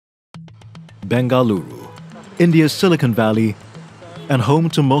Bengaluru, India's Silicon Valley, and home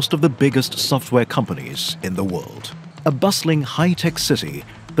to most of the biggest software companies in the world. A bustling high-tech city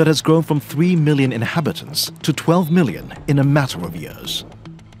that has grown from 3 million inhabitants to 12 million in a matter of years.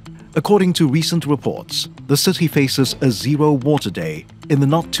 According to recent reports, the city faces a zero water day in the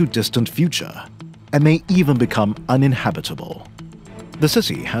not-too-distant future and may even become uninhabitable. The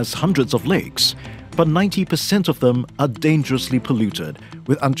city has hundreds of lakes, but 90% of them are dangerously polluted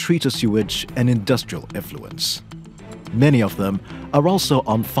with untreated sewage and industrial effluents. Many of them are also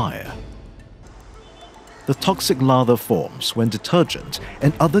on fire. The toxic lather forms when detergent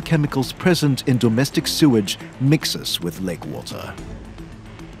and other chemicals present in domestic sewage mixes with lake water.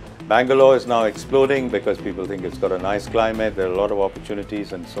 Bangalore is now exploding because people think it's got a nice climate, there are a lot of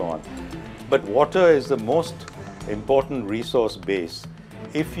opportunities and so on. But water is the most important resource base.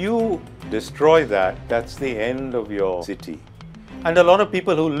 If you destroy that, that's the end of your city. And a lot of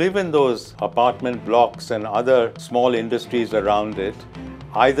people who live in those apartment blocks and other small industries around it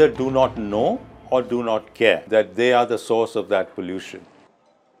either do not know or do not care that they are the source of that pollution.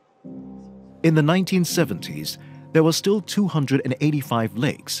 In the 1970s, there were still 285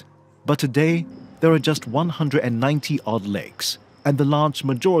 lakes, but today there are just 190-odd lakes, and the large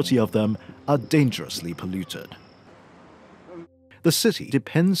majority of them are dangerously polluted. The city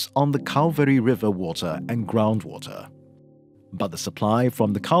depends on the Kaveri River water and groundwater. But the supply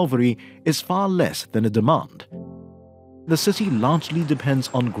from the Kaveri is far less than the demand. The city largely depends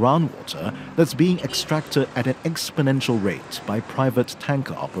on groundwater that's being extracted at an exponential rate by private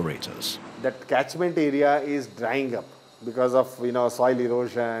tanker operators. That catchment area is drying up because of soil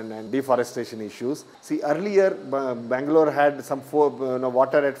erosion and deforestation issues. See, earlier Bangalore had some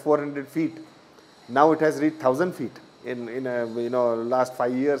water at 400 feet. Now it has reached 1,000 feet. In last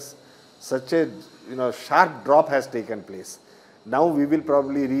 5 years, such a sharp drop has taken place. Now we will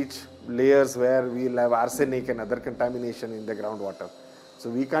probably reach layers where we will have arsenic and other contamination in the groundwater.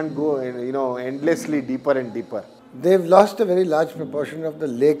 So we can't go endlessly deeper and deeper. They've lost a very large proportion of the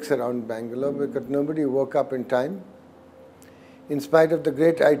lakes around Bangalore because nobody woke up in time. In spite of the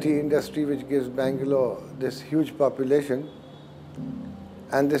great IT industry which gives Bangalore this huge population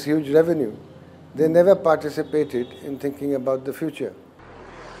and this huge revenue, they never participated in thinking about the future.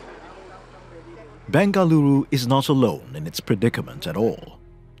 Bengaluru is not alone in its predicament at all.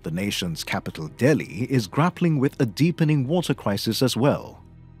 The nation's capital, Delhi, is grappling with a deepening water crisis as well.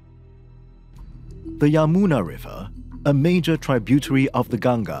 The Yamuna River, a major tributary of the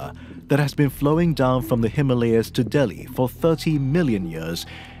Ganga that has been flowing down from the Himalayas to Delhi for 30 million years,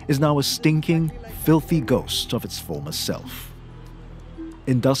 is now a stinking, filthy ghost of its former self.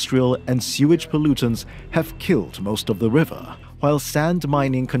 Industrial and sewage pollutants have killed most of the river, while sand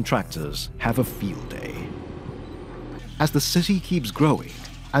mining contractors have a field day. As the city keeps growing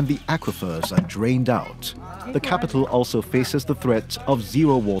and the aquifers are drained out, the capital also faces the threat of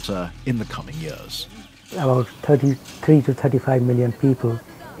zero water in the coming years. About 33 to 35 million people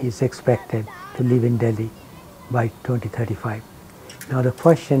is expected to live in Delhi by 2035. Now the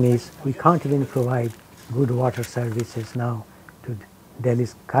question is, we can't even provide good water services now to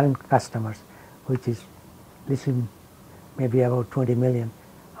Delhi's current customers, which is maybe about 20 million.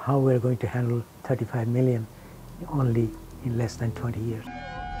 How we're going to handle 35 million only in less than 20 years.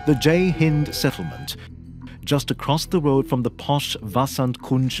 The Jai Hind settlement, just across the road from the posh Vasant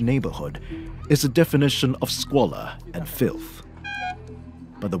Kunj neighborhood, is a definition of squalor and filth.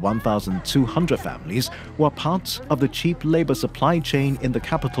 But the 1,200 families who are part of the cheap labor supply chain in the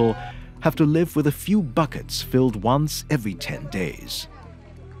capital have to live with a few buckets filled once every 10 days.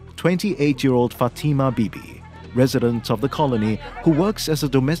 28-year-old Fatima Bibi, resident of the colony who works as a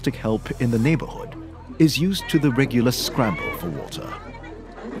domestic help in the neighborhood, is used to the regular scramble for water.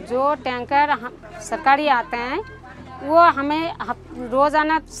 जो tanker सरकारी आते हैं वो हमें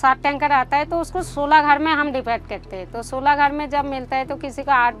रोजाना 7 tanker आता है तो उसको 16 घर में हम डिवाइड करते हैं तो 16 घर में जब मिलता है तो किसी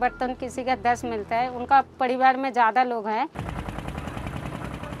का 8 बर्तन किसी का 10 मिलता है उनका परिवार में ज़्यादा लोग हैं.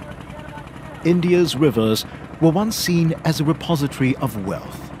 India's rivers were once seen as a repository of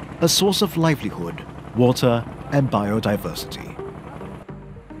wealth, a source of livelihood, water and biodiversity.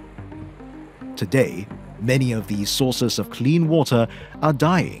 Today, many of these sources of clean water are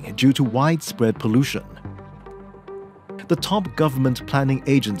dying due to widespread pollution. The top government planning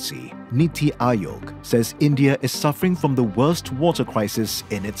agency, Niti Aayog, says India is suffering from the worst water crisis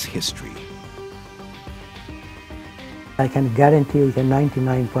in its history. I can guarantee with a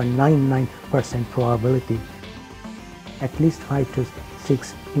 99.99% probability at least 5 to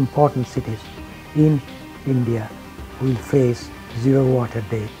 6 important cities in India will face zero water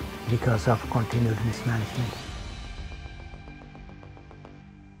day because of continued mismanagement.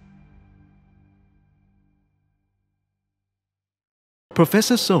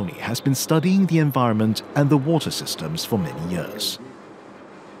 Professor Soni has been studying the environment and the water systems for many years.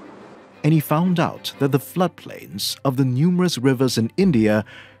 And he found out that the floodplains of the numerous rivers in India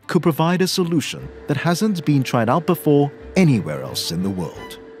could provide a solution that hasn't been tried out before anywhere else in the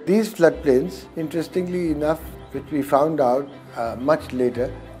world. These floodplains, interestingly enough, which we found out much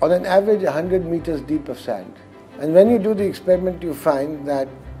later, on an average 100 meters deep of sand. And when you do the experiment, you find that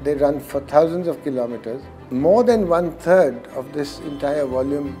they run for thousands of kilometers. More than 1/3 of this entire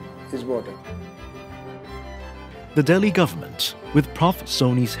volume is water. The Delhi government, with Prof.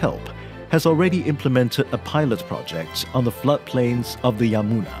 Soni's help, has already implemented a pilot project on the floodplains of the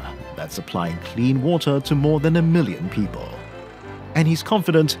Yamuna that's supplying clean water to more than 1 million people. And he's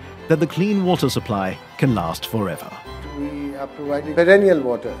confident that the clean water supply can last forever. We are providing perennial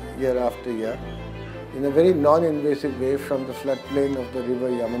water year after year in a very non-invasive way from the floodplain of the river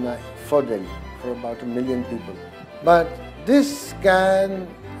Yamuna for Delhi, for about 1 million people. But this can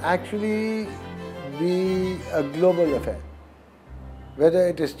actually be a global affair. Whether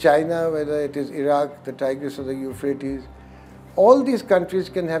it is China, whether it is Iraq, the Tigris or the Euphrates, all these countries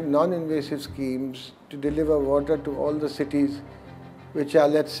can have non-invasive schemes to deliver water to all the cities which are,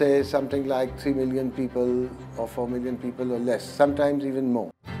 let's say, something like 3 million people or 4 million people or less, sometimes even more.